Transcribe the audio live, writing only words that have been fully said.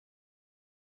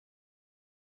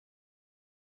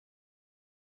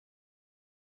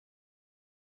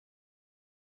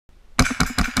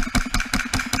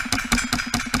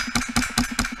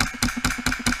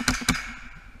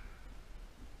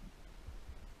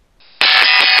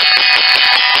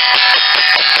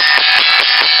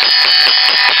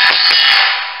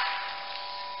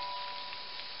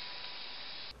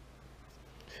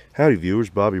Howdy viewers,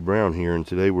 Bobby Brown here, and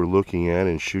today we're looking at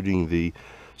and shooting the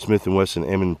Smith & Wesson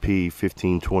M&P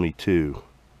 1522.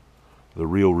 The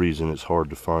real reason it's hard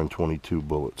to find 22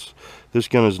 bullets. This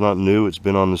gun is not new, it's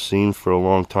been on the scene for a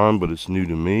long time, but it's new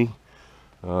to me.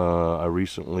 I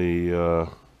recently, I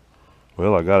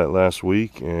got it last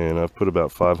week and I've put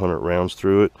about 500 rounds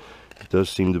through it. It does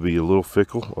seem to be a little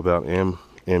fickle about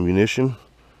ammunition.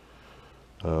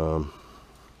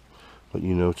 But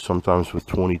you know, sometimes with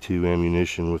 22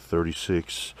 ammunition with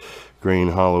 36 grain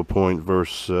hollow point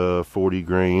versus 40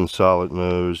 grain solid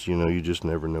nose, you know, you just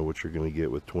never know what you're going to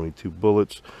get with 22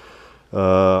 bullets.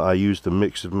 I used a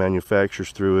mix of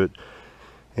manufacturers through it,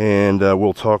 and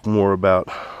we'll talk more about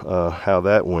how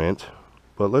that went.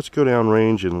 But let's go down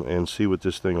range and see what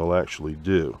this thing will actually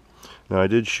do. Now, I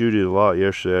did shoot it a lot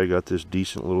yesterday. I got this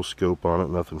decent little scope on it,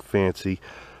 nothing fancy,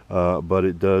 but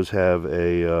it does have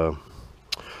a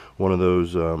one of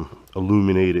those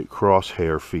illuminated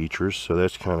crosshair features, so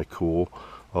that's kind of cool,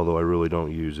 although I really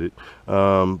don't use it.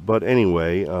 But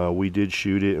anyway, we did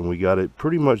shoot it and we got it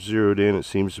pretty much zeroed in. It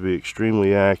seems to be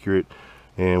extremely accurate,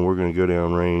 and we're going to go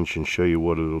down range and show you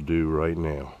what it'll do right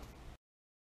now.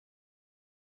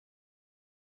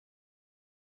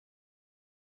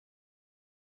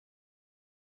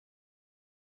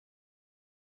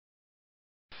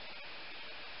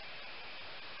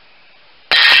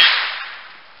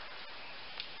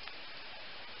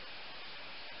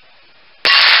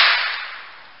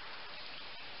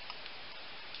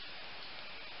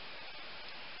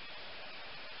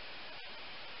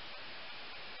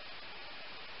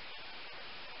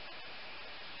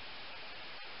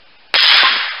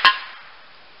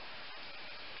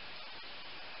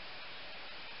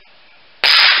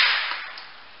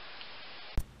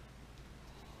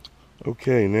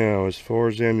 Okay, now as far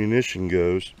as ammunition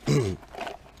goes,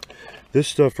 this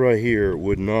stuff right here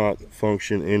would not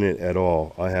function in it at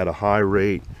all. I had a high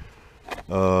rate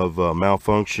of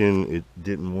malfunction. It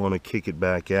didn't want to kick it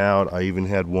back out. I even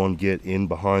had one get in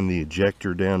behind the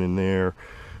ejector down in there,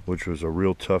 which was a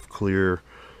real tough clear.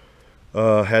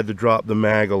 Had to drop the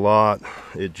mag a lot.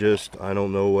 It just, I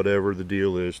don't know, whatever the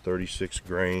deal is, 36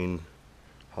 grain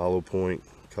hollow point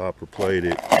copper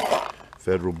plated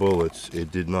Federal bullets,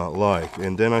 it did not like.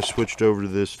 And then I switched over to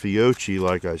this Fiocchi,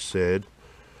 like I said,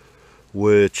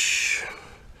 which,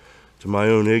 to my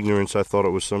own ignorance, I thought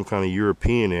it was some kind of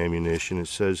European ammunition. It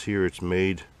says here it's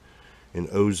made in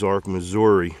Ozark,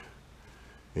 Missouri,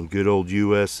 in good old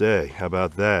USA. How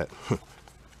about that?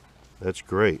 That's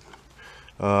great.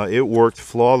 It worked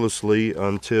flawlessly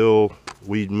until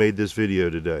we made this video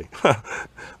today,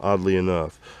 oddly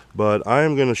enough. But I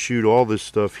am going to shoot all this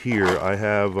stuff here. I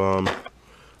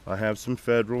have some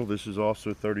Federal. This is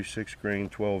also 36 grain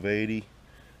 1280.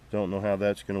 Don't know how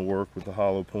that's going to work with the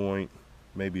hollow point.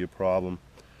 Maybe a problem.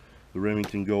 The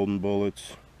Remington Golden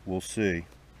bullets, we'll see.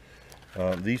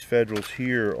 These Federals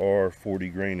here are 40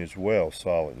 grain as well,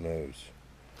 solid nose.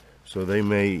 So they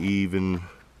may even,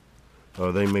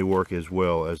 they may work as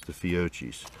well as the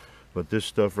Fiocchis. But this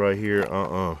stuff right here,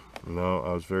 no,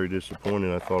 I was very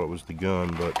disappointed. I thought it was the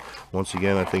gun, but once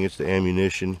again, I think it's the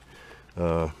ammunition.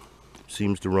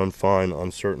 Seems to run fine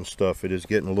on certain stuff. It is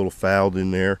getting a little fouled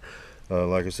in there.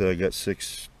 Like I said, I got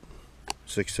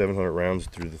 700 rounds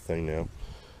through the thing now.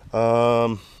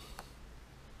 I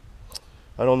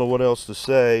don't know what else to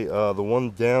say.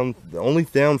 The only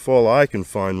downfall I can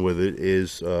find with it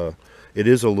is a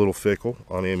little fickle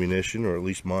on ammunition, or at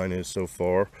least mine is so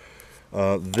far.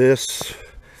 This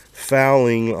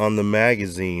fouling on the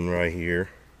magazine right here,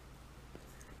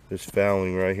 this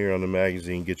fouling right here on the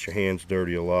magazine gets your hands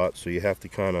dirty a lot, so you have to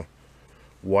kind of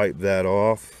wipe that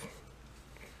off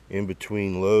in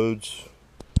between loads.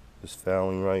 This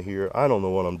fouling right here, I don't know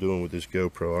what I'm doing with this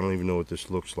GoPro. I don't even know what this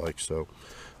looks like. So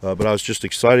but I was just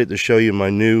excited to show you my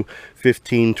new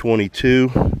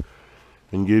 1522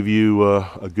 and give you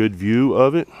a good view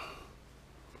of it,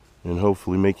 and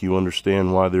hopefully make you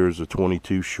understand why there is a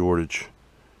 22 shortage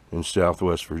in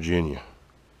Southwest Virginia.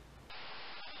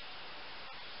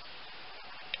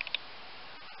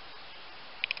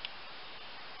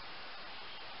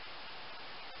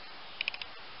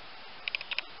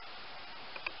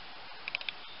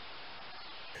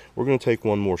 We're going to take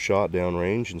one more shot down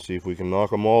range and see if we can knock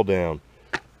them all down.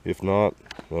 If not,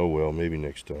 oh well, maybe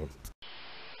next time.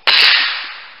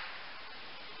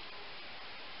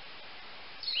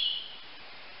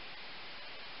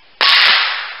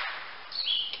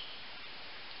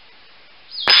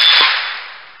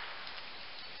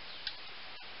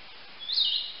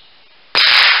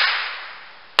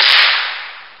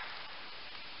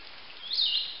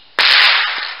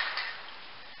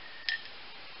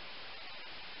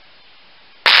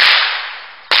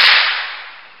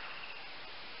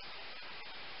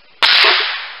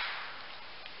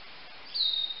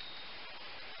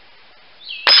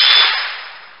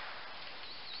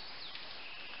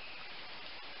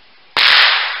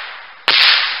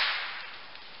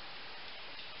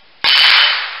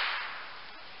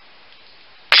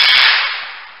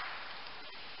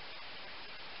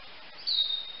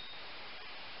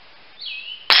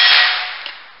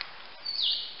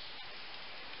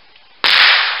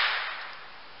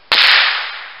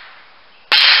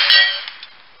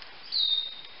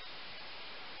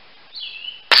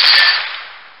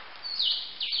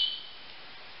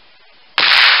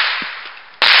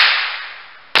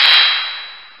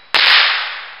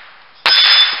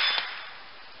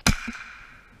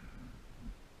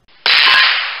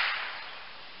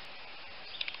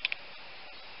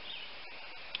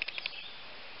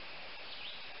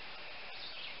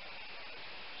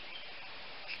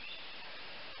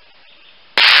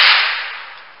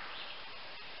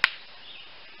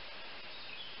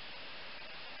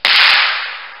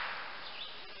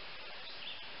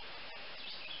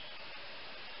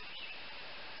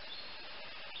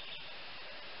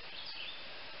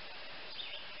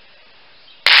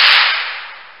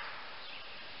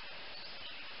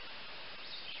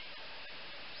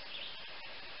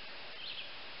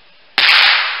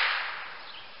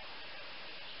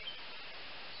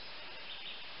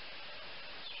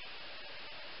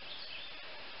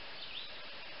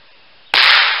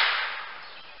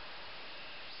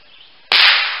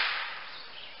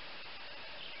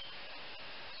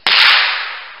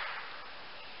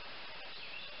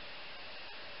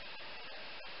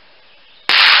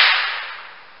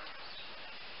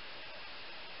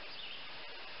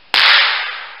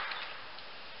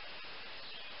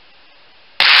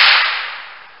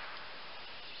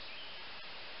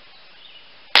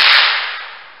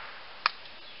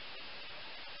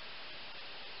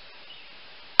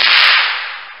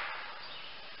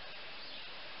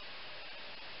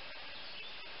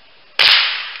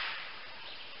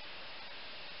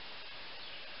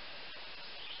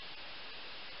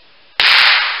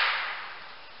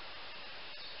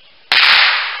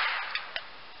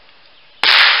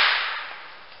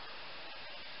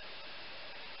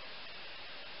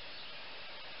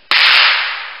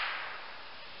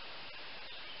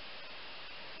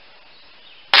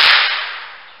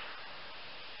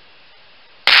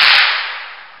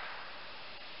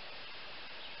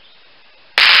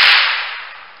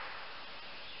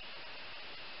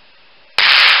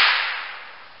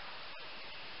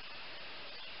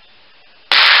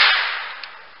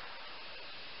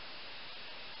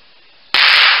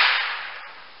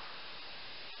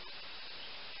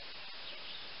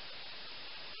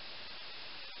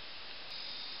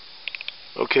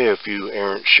 Okay, a few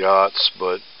errant shots,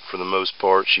 but for the most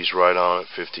part she's right on at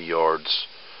 50 yards.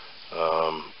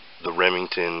 The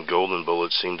Remington Golden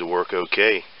bullets seem to work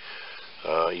okay.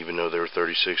 Even though they're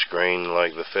 36 grain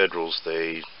like the Federals,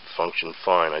 they function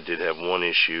fine. I did have one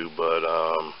issue, but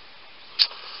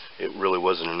it really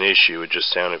wasn't an issue. It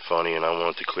just sounded funny, and I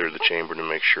wanted to clear the chamber to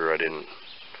make sure I didn't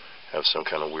have some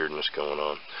kind of weirdness going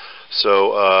on.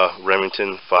 So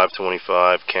Remington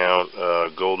 525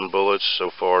 count Golden bullets, so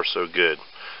far so good.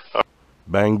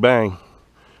 Bang bang.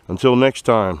 Until next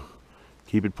time,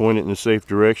 keep it pointed in a safe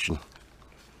direction.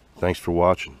 Thanks for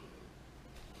watching.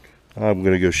 I'm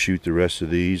going to go shoot the rest of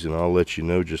these, and I'll let you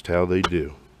know just how they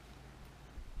do.